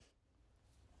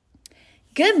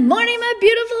Good morning, my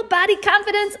beautiful body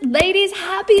confidence ladies.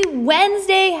 Happy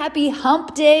Wednesday. Happy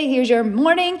hump day. Here's your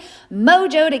morning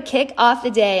mojo to kick off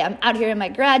the day. I'm out here in my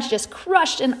garage, just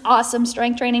crushed an awesome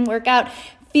strength training workout.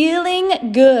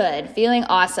 Feeling good, feeling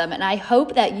awesome. And I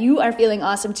hope that you are feeling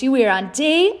awesome too. We are on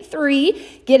day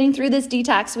 3, getting through this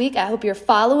detox week. I hope you're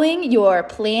following your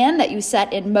plan that you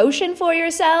set in motion for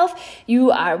yourself.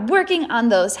 You are working on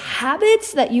those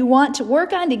habits that you want to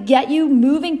work on to get you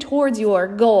moving towards your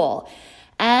goal.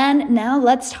 And now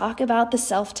let's talk about the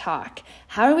self-talk.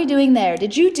 How are we doing there?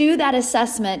 Did you do that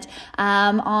assessment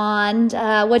on,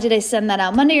 what did I send that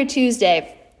out? Monday or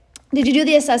Tuesday? Did you do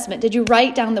the assessment? Did you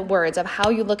write down the words of how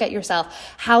you look at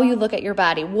yourself, how you look at your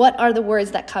body? What are the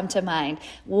words that come to mind?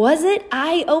 Was it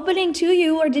eye-opening to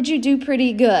you, or did you do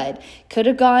pretty good? Could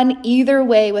have gone either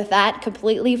way with that,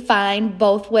 completely fine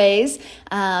both ways.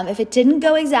 If it didn't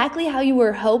go exactly how you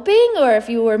were hoping, or if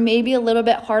you were maybe a little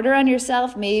bit harder on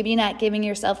yourself, maybe not giving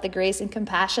yourself the grace and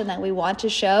compassion that we want to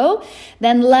show,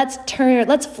 then let's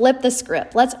flip the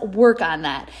script. Let's work on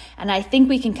that. And I think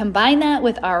we can combine that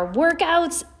with our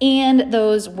workouts and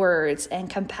those words and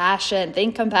compassion.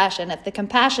 Think compassion. If the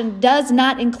compassion does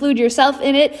not include yourself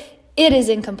in it, it is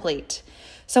incomplete.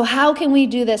 So how can we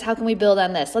do this? How can we build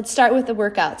on this? Let's start with the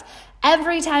workouts.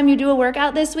 Every time you do a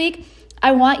workout this week,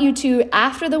 I want you to,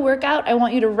 after the workout, I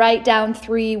want you to write down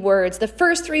 3 words. The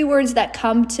first 3 words that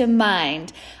come to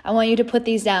mind, I want you to put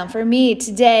these down. For me,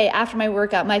 today, after my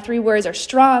workout, my 3 words are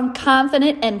strong,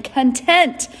 confident, and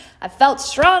content. I felt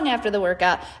strong after the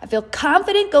workout. I feel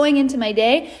confident going into my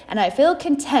day, and I feel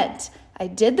content. I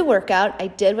did the workout. I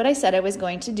did what I said I was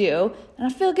going to do, and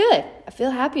I feel good. I feel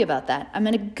happy about that. I'm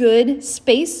in a good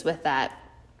space with that.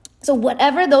 So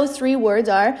whatever those 3 words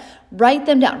are, write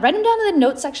them down. Write them down in the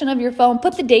notes section of your phone.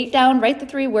 Put the date down, write the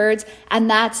 3 words, and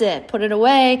that's it. Put it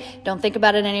away. Don't think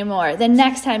about it anymore. Then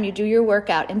next time you do your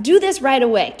workout, and do this right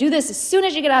away. Do this as soon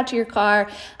as you get out to your car,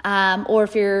 or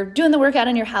if you're doing the workout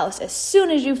in your house, as soon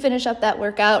as you finish up that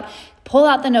workout, pull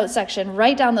out the note section,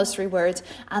 write down those 3 words,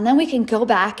 and then we can go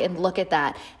back and look at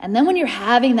that. And then when you're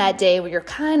having that day where you're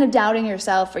kind of doubting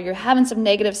yourself or you're having some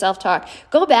negative self-talk,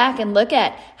 go back and look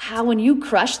at how when you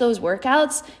crushed those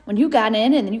workouts, when you got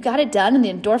in and then you got it done and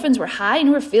the endorphins were high and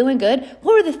you were feeling good,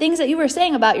 what were the things that you were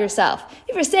saying about yourself?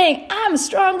 You were saying, I'm a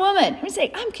strong woman. You were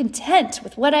saying, I'm content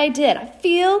with what I did. I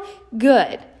feel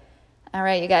good. All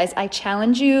right, you guys, I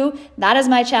challenge you. That is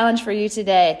my challenge for you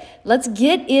today. Let's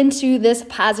get into this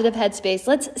positive headspace.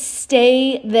 Let's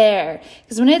stay there.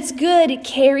 Because when it's good, it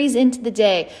carries into the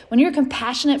day. When you're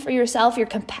compassionate for yourself, you're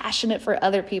compassionate for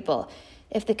other people.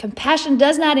 If the compassion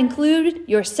does not include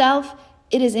yourself,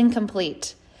 it is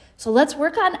incomplete. So let's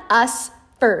work on us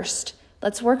first.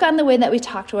 Let's work on the way that we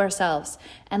talk to ourselves.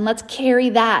 And let's carry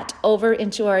that over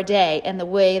into our day and the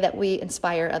way that we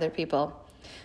inspire other people.